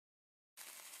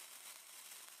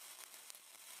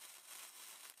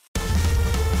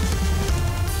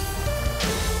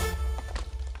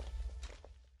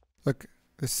Look,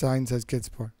 the sign says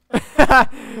Gidspor.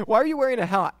 Why are you wearing a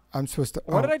hat? I'm supposed to.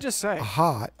 What did I just say? A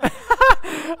hat.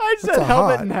 I said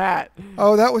helmet and hat.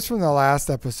 Oh, that was from the last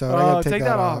episode. I gotta take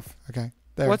that off. Okay.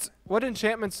 There. What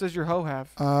enchantments does your hoe have?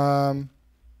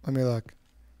 Let me look.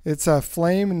 It's a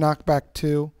flame knockback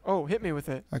 2. Oh, hit me with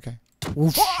it. Okay.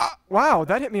 Wow,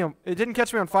 that hit me. It didn't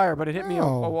catch me on fire, but it hit me a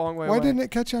long way away. Why didn't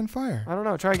it catch you on fire? I don't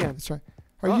know. Try again. Let's try.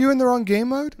 Are you in the wrong game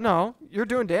mode? No, you're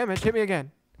doing damage. Hit me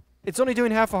again. It's only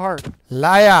doing half a heart.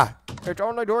 Liar. It's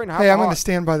only doing half a heart. Hey, I'm going to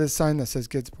stand by this sign that says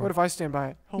Gidspor. What if I stand by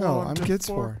it? Hello, I'm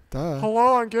Gidspor. Duh.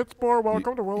 Hello, I'm Gidspor.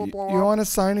 Welcome to Willow Blow. You want a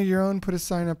sign of your own? Put a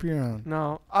sign up of your own.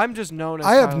 No, I'm just known as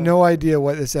I have no idea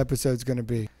what this episode's going to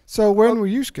be. So when were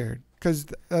you scared? Because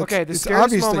it's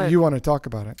obvious that you want to talk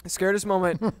about it. The scariest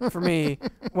moment for me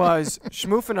was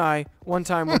Shmoof and I one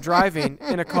time were driving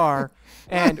in a car,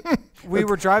 and we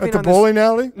were driving at the bowling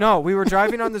alley. No, we were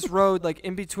driving on this road like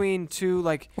in between two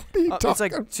it's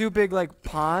like two big like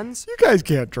ponds. You guys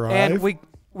can't drive. And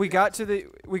we got to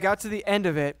the end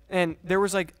of it, and there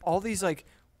was like all these like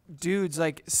dudes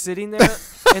like sitting there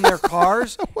in their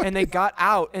cars, and they got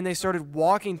out and they started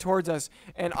walking towards us,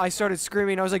 and I started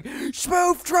screaming. I was like,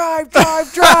 "Shmoof, drive!"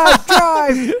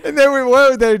 And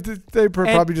they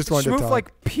probably just wanted to talk. Shmoof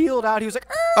like peeled out. He was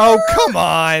like, "Oh, come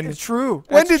on!" It's true.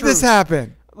 When did this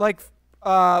happen? Like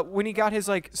when he got his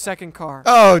like second car.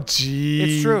 Oh,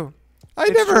 gee. It's true. I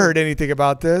never heard anything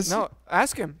about this. No,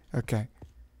 ask him. Okay.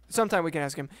 Sometime we can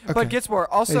ask him. Okay. But Gidspor,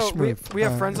 also hey, we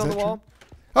have friends on the wall. True?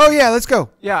 Oh yeah, let's go.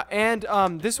 Yeah, and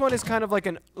this one is kind of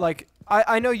like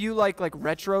I know you like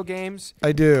retro games.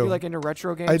 I do. You like into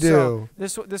retro games. I do.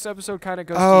 So this episode kind of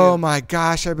goes to Oh you. my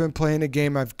gosh, I've been playing a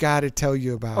game I've got to tell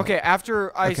you about. Okay,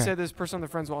 after I said this person on the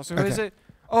friends wall. So who is it?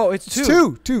 Oh, it's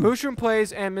two. It's two. Mushroom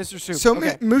Plays and Mr. Soup. So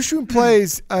Mushroom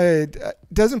Plays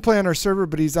doesn't play on our server,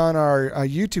 but he's on our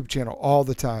YouTube channel all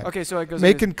the time. Okay, so it goes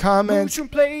making comments. Mushroom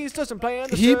Plays doesn't play on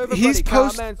the server, but he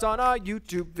comments on our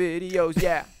YouTube videos.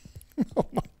 Yeah. Oh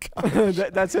my god.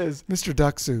 That's his. Mr.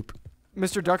 Duck Soup.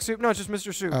 Mr. Duck Soup? No, it's just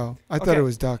Mr. Soup. Oh, I thought it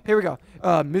was Duck. Here we go.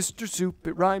 Mr. Soup,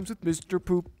 it rhymes with Mr.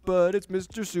 Poop, but it's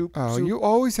Mr. Soup. Oh, Soup. you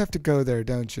always have to go there,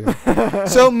 don't you?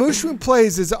 So Mushroom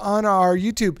Plays is on our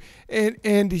YouTube,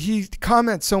 and he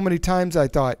comments so many times I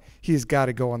thought he's got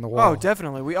to go on the wall. Oh,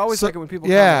 definitely. We always like it when people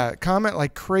comment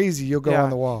like crazy, you'll go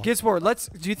on the wall.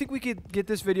 Gidspor, do you think we could get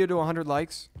this video to 100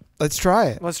 likes? Let's try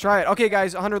it. Let's try it. Okay,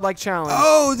 guys, 100 like challenge.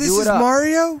 Oh, this is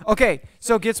Mario? Okay,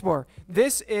 so Gidspor,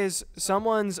 this is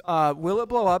someone's Will It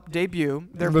Blow Up debut,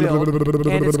 their build,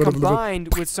 and it's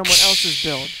combined with someone else's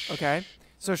build, okay?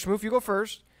 So Shmoof, you go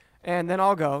first, and then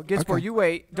I'll go. Gidspor, you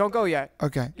wait. Don't go yet.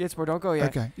 Okay. Gidspor, don't go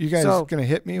yet. Okay. You guys going to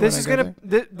hit me when I go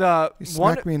there?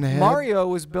 Smack me in the head? Mario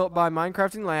was built by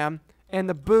Minecrafting Lamb, and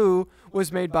the Boo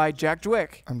was made by Jack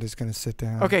Dwick. I'm just going to sit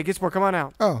down. Okay, Gidspor, come on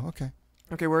out. Oh, okay.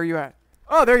 Okay, where are you at?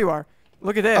 Oh, there you are.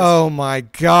 Look at this. Oh, my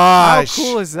gosh. How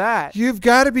cool is that? You've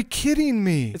got to be kidding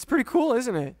me. It's pretty cool,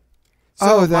 isn't it?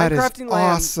 So that is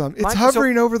awesome. It's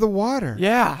hovering over the water.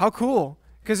 Yeah, how cool.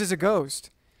 Because it's a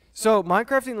ghost. So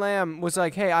Minecrafting Lamb was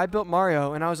like, hey, I built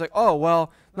Mario. And I was like, oh,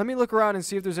 well, let me look around and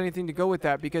see if there's anything to go with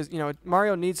that. Because,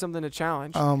 Mario needs something to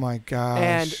challenge. Oh, my gosh.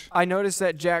 And I noticed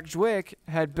that Jack Dwick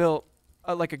had built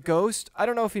like a ghost. I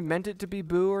don't know if he meant it to be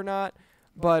Boo or not.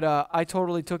 But I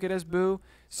totally took it as Boo.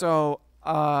 So...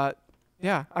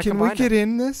 yeah, Can we get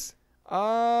in this?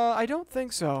 I don't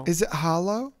think so. Is it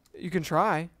hollow? You can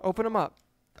try. Open them up.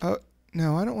 Oh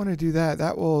no, I don't want to do that.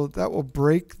 That will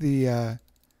break the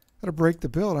that'll break the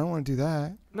build. I don't want to do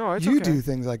that. No, it's you okay. do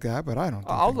things like that, but I don't.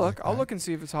 I'll look. I'll look and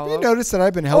see if it's hollow. You notice that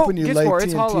I've been helping you lay Gidspor,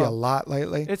 TNT a lot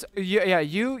lately. It's yeah.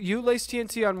 You lace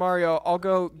TNT on Mario. I'll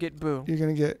go get Boo. You're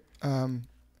gonna get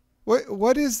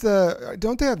what is the?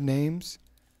 Don't they have names?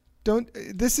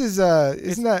 This is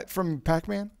isn't that from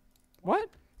Pac-Man? What?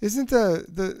 Isn't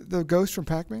the ghost from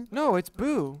Pac-Man? No, it's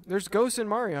Boo. There's ghosts in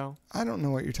Mario. I don't know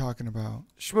what you're talking about.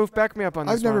 Shmoof, back me up on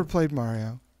this I've never played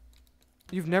Mario.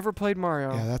 You've never played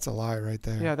Mario? Yeah, that's a lie right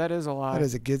there. Yeah, that is a lie. That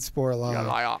is a Gidspor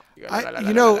lie.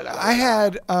 I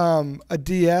had a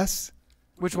DS.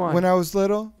 Which one? When I was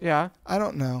little. Yeah. I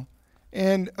don't know.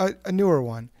 And a newer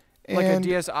one. Like a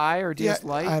DSi or DS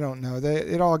Lite? I don't know.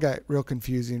 It all got real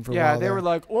confusing for a while. Yeah, they were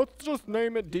like, let's just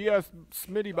name it DS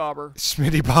Smitty Bobber.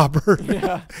 Smitty Bobber.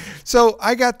 Yeah. So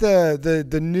I got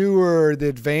the newer, the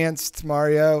advanced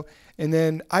Mario, and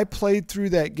then I played through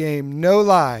that game, no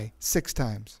lie, 6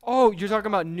 times. Oh, you're talking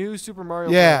about new Super Mario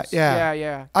Bros.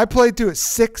 Yeah. I played through it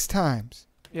 6 times.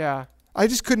 Yeah. I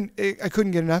just couldn't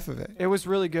get enough of it. It was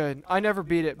really good. I never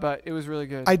beat it, but it was really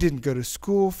good. I didn't go to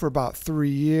school for about 3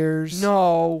 years.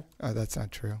 No. Oh, that's not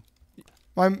true.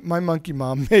 My monkey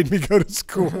mom made me go to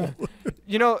school.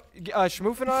 You know,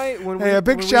 Shmoof and I, Hey, a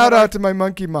big shout out to my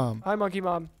monkey mom. Hi, monkey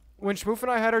mom. When Shmoof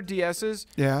and I had our DSs,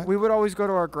 Yeah. we would always go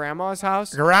to our grandma's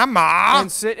house Grandma.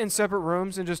 and sit in separate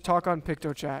rooms and just talk on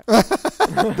PictoChat.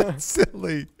 That's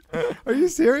silly. Are you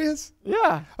serious?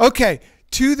 Yeah. Okay,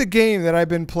 to the game that I've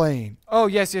been playing. Oh,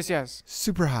 yes.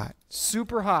 Super Hot.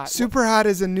 Super Hot. Super Hot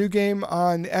is a new game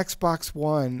on Xbox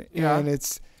One, Yeah. and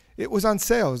it was on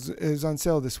sale. It was on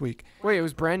sale this week. Wait, it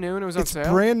was brand new and it was on It's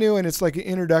sale? brand new, and it's like an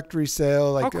introductory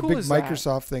sale, like How a cool big is that?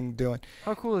 Microsoft thing doing.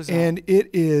 How cool is that? And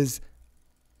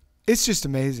it's just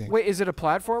amazing. Wait, is it a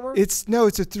platformer? It's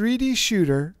a 3D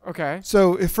shooter. Okay.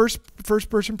 So a first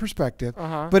person perspective,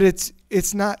 Uh-huh. but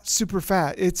it's not super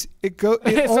fast. It's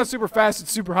not super fast,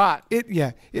 it's super hot.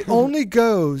 It only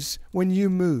goes when you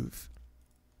move.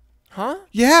 Huh?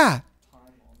 Yeah.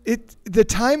 The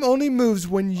time only moves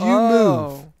when you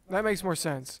move. That makes more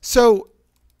sense. So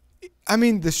I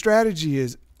mean the strategy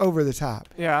is over the top.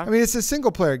 Yeah. I mean it's a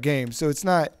single player game, so it's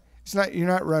not you're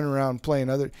not running around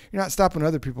you're not stopping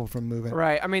other people from moving.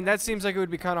 Right. I mean that seems like it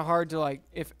would be kind of hard to like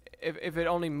if it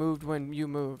only moved when you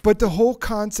moved. But the whole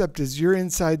concept is you're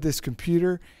inside this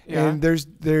computer, Yeah. and there's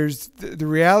the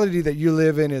reality that you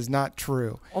live in is not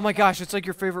true. Oh my gosh, it's like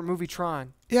your favorite movie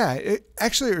Tron. Yeah, it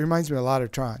reminds me a lot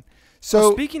of Tron. Well,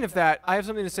 So speaking of that, I have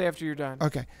something to say after you're done.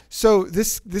 okay, so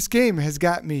this game has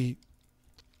got me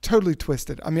totally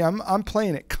twisted. I mean, I'm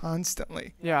playing it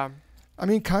constantly. Yeah. I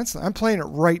mean, constantly. I'm playing it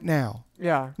right now.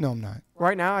 Yeah. No, I'm not.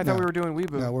 Right now, I thought No. we were doing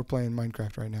Weeboo. No, we're playing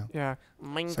Minecraft right now. Yeah.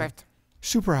 Minecraft.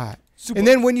 Super hot. Super. And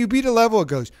then when you beat a level, it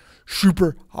goes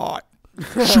super hot,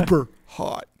 super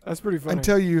hot That's pretty funny.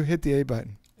 until you hit the A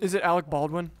button. Is it Alec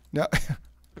Baldwin? No,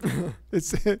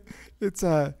 it's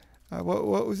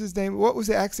what was his name? What was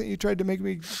the accent you tried to make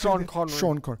me? Sean Connery.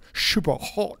 Sean Connery. Super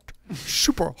hot.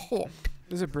 Super hot.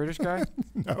 Is it British guy?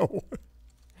 No.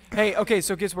 Hey, okay,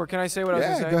 so Gidspor, can I say what I was Yeah,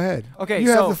 going to say? go ahead. Okay, you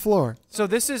so have the floor. So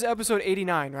this is episode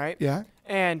 89, right? Yeah.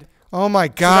 And Oh my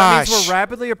so that gosh. means we're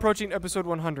rapidly approaching episode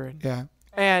 100. Yeah.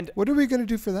 And What are we gonna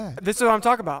do for that? this is what I'm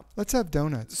talking about. Let's have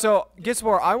donuts. So,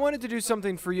 Gidspor, I wanted to do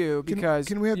something for you because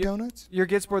Can we have donuts? you're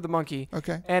Gidspor the monkey.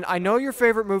 Okay. And I know your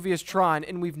favorite movie is Tron,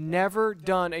 and we've never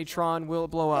done a Tron Will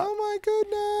It Blow Up. Oh my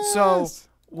goodness. So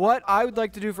what I would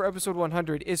like to do for episode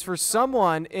 100 is for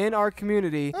someone in our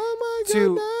community Oh my to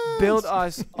goodness. build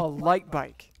us a light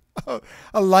bike.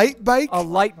 A light bike? A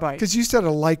light bike. Because you said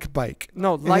a like bike.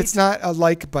 No, And light. it's not a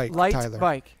like bike, light Tyler.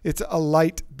 bike. It's a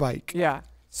light bike. Yeah.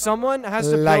 Someone has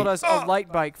to Light. build us a light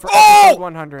bike for Oh! episode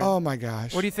 100. Oh my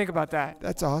gosh. What do you think about that?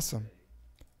 That's awesome.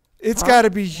 It's Huh? got to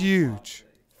be huge.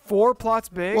 4 plots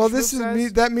big? Well, Shmoop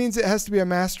says? that means it has to be a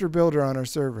master builder on our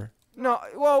server. No,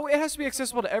 well, it has to be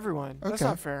accessible to everyone. That's Okay.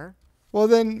 not fair. Well,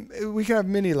 then we can have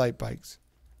mini light bikes.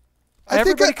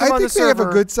 Everybody come I on think the we have a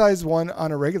server. good sized one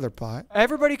on a regular plot.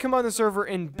 Everybody come on the server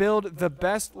and build the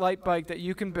best light bike that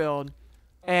you can build.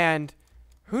 And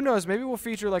who knows, maybe we'll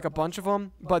feature like a bunch of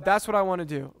them, but that's what I want to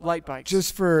do, light bikes.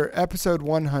 Just for episode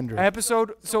 100.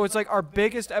 So it's like our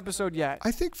biggest episode yet.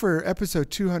 I think for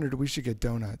episode 200 we should get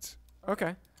donuts.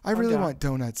 Okay. I I'm really down. want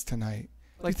donuts tonight.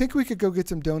 Do you Like- think we could go get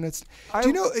some donuts? I- Do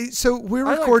you know? So we're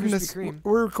I like recording Krispy this. Kreme.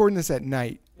 We're recording this at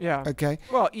night. Yeah. Okay.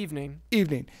 Well, evening.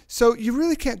 Evening. So you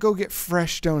really can't go get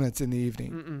fresh donuts in the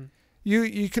evening. Mm-mm.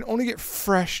 You can only get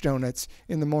fresh donuts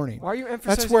in the morning. Why are you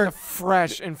emphasizing where the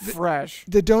fresh and fresh?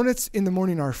 The donuts in the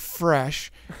morning are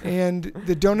fresh, and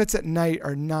the donuts at night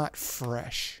are not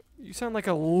fresh. You sound like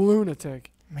a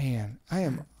lunatic. Man, I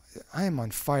am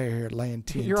on fire here, laying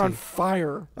TNT. You're on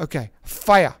fire. Okay,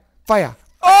 fire.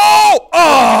 Oh!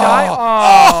 die?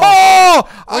 Oh!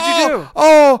 What'd you do?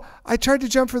 Oh! I tried to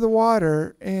jump for the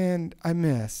water and I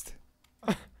missed.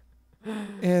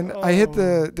 And I hit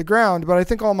the ground, but I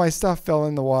think all my stuff fell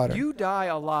in the water. You die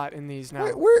a lot in these now.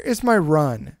 Where is my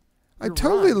run? I Your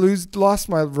totally run? lost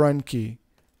my run key.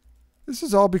 This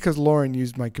is all because Lauren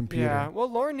used my computer. Yeah. Well,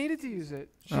 Lauren needed to use it.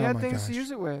 She Oh had my things to gosh.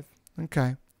 use it with.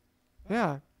 Okay.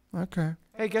 Yeah. Okay.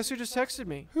 Hey, guess who just texted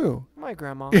me? Who? My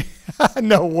grandma.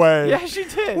 No way. Yeah, she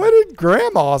did. What did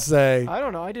Grandma say? I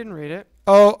don't know. I didn't read it.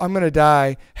 Oh, I'm gonna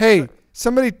die. Hey,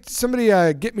 somebody,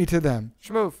 get me to them.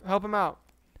 Shmoof, help him out.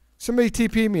 Somebody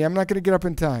TP me. I'm not gonna get up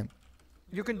in time.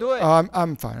 You can do it. Oh,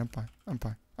 I'm fine.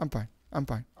 I'm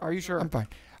fine. Are you sure? I'm fine.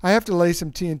 I have to lay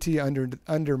some TNT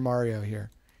under Mario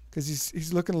here, because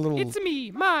he's looking a little. It's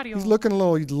me, Mario. He's looking a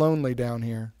little lonely down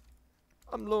here.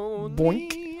 I'm lonely.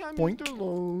 Boink, I'm boink, Mr.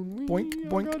 Lonely. Boink, I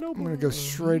boink. got I'm gonna go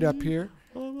straight up here.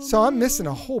 nobody. So I'm missing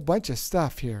a whole bunch of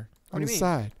stuff here What on do the you mean?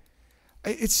 side.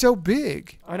 It's so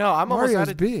big. I know. I'm almost Mario's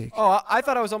out of. big. Oh, I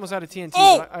thought I was almost out of TNT.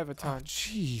 Oh! But I have a ton.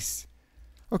 Jeez.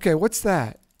 Okay, what's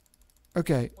that?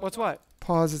 Okay, What's what?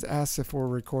 pauses, asks if we're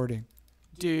recording.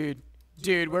 Dude,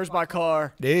 where's my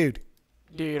car? Dude,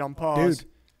 I'm paused.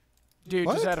 Dude,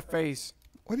 What? just had a face.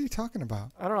 what are you talking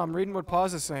about? I don't know. I'm reading what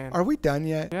pause is saying. Are we done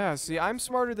yet? Yeah, see, I'm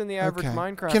smarter than the average Okay.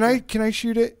 Minecrafter. Can I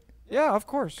shoot it? Yeah, of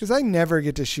course. Because I never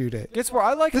get to shoot it. Gidspor,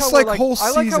 I like This how like we're like whole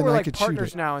I like how season we're I like could shoot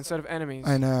partners it. now instead of enemies.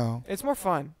 I know. It's more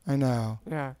fun. I know.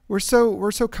 Yeah. We're so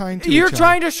kind to You're each other.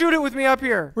 trying to shoot it with me up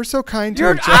here. We're so kind to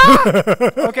You're each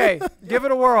other. Okay, give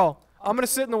it a whirl. I'm gonna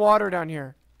sit in the water down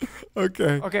here.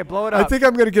 Okay. Okay, blow it I up. think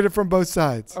I'm gonna get it from both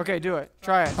sides. Okay, do it.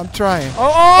 Try it. I'm trying.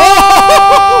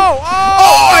 Oh,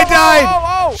 I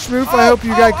died. Schmoof, I hope you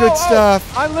got good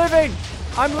stuff. I'm living.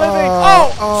 I'm living.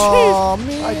 Oh, jeez.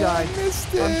 man, I died. missed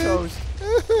I'm it. toast.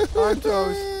 I'm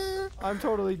toast. I'm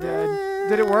totally dead.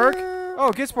 Did it work?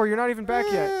 Oh, Gidspor, you're not even back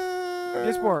yet.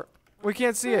 Gidspor, we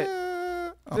can't see it.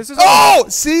 This is. Oh,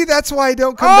 see, that's why I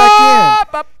don't come back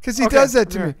in. Because he Okay, does that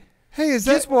to here. me. Hey, is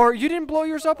that? Gidspor, you didn't blow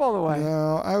yours up all the way.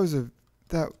 No, I was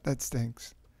that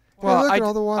stinks. Hey, Well, look at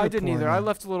all the water I didn't pouring either. I in.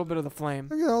 left a little bit of the flame.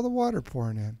 Look at all the water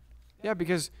pouring in. Yeah,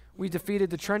 because we defeated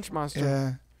the trench monster.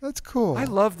 Yeah, that's cool. I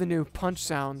love the new punch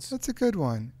sounds. That's a good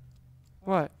one.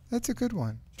 What? That's a good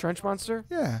one. Trench monster?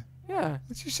 Yeah. Yeah.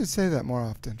 You should say that more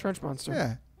often. Trench monster.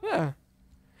 Yeah. Yeah.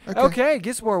 Okay. Okay,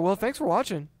 Gidspor. Well, thanks for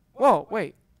watching. Whoa,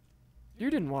 wait. You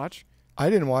didn't watch. I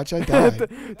didn't watch. I died.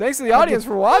 Thanks to the audience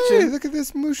for watching. Hey, look at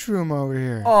this mushroom over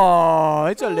here. Oh,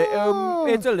 it's a Oh.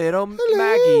 little Hello.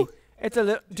 Maggie. It's a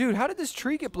little dude. How did this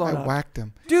tree get blown I up? whacked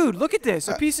him. Dude, look at this.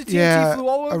 A piece of TNT Yeah, flew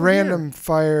all over a random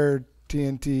fire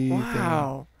TNT here.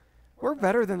 Wow, we're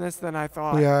better than this than I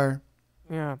thought. thing. We are.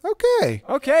 Yeah. Okay.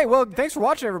 Okay, well, thanks for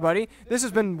watching, everybody. This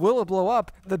has been Will It Blow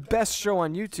Up, the best show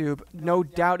on YouTube, no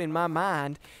doubt in my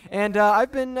mind. And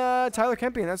I've been Tyler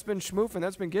Kempe, and that's been Schmoof, and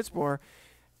that's been Gidspor.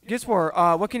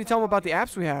 Gidspor, what can you tell them about the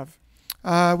apps we have?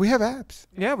 We have apps.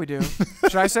 Yeah, we do.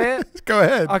 Should I say it? Go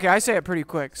ahead. Okay, I say it pretty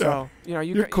quick, so you know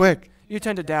You're quick. You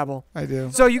tend to dabble. I do.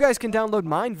 So you guys can download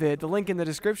MineVid, the link in the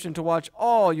description, to watch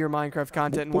all your Minecraft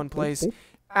content in one place.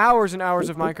 Hours and hours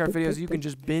of Minecraft videos you can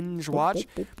just binge watch.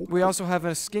 We also have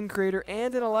a skin creator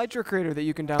and an elytra creator that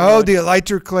you can download. Oh, the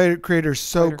elytra creator is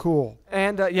so cool.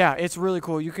 And yeah, it's really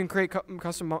cool. You can create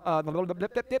custom.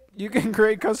 You can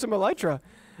create custom elytra.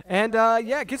 And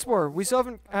yeah, Gidspor, we still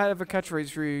haven't had a catchphrase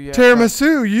for you yet.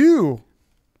 Tiramisu, you.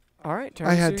 All right, tiramisu.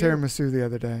 I had tiramisu the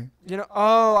other day. You know?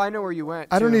 Oh, I know where you went.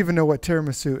 I don't too. even know what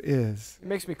tiramisu is. It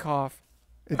makes me cough.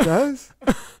 It does?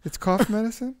 It's cough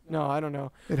medicine? No, I don't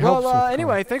know. It helps with cough.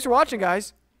 Anyway, thanks for watching,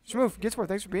 guys. Schmoof, Gidspor,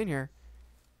 thanks for being here.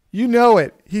 You know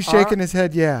it. He's shaking his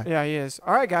head, yeah. Yeah, he is.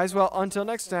 All right, guys. Well, until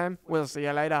next time, we'll see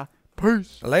you later.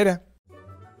 Peace. Later.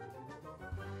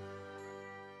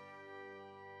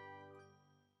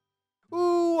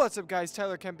 Ooh, what's up, guys?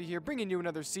 Tyler Kempe here, bringing you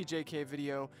another CJK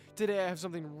video. Today I have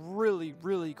something really,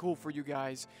 really cool for you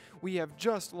guys. We have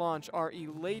just launched our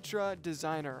Elytra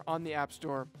Designer on the App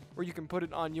Store, where you can put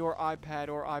it on your iPad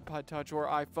or iPod Touch or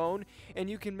iPhone, and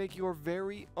you can make your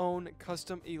very own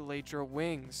custom Elytra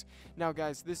wings. Now,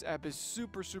 guys, this app is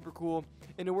super, super cool,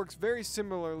 and it works very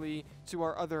similarly to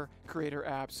our other creator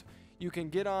apps. You can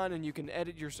get on and you can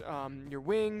edit your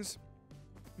wings,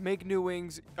 make new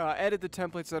wings, edit the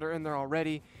templates that are in there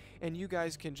already, and you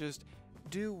guys can just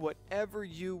do whatever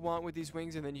you want with these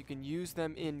wings, and then you can use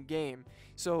them in game.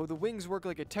 So the wings work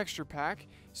like a texture pack,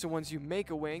 so once you make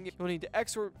a wing, you'll need to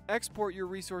export your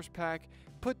resource pack,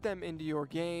 put them into your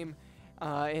game,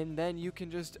 and then you can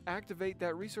just activate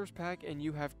that resource pack and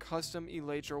you have custom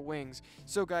Elytra wings.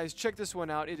 So guys, check this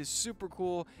one out. It is super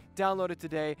cool. Download it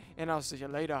today, and I'll see you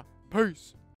later.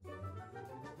 Peace.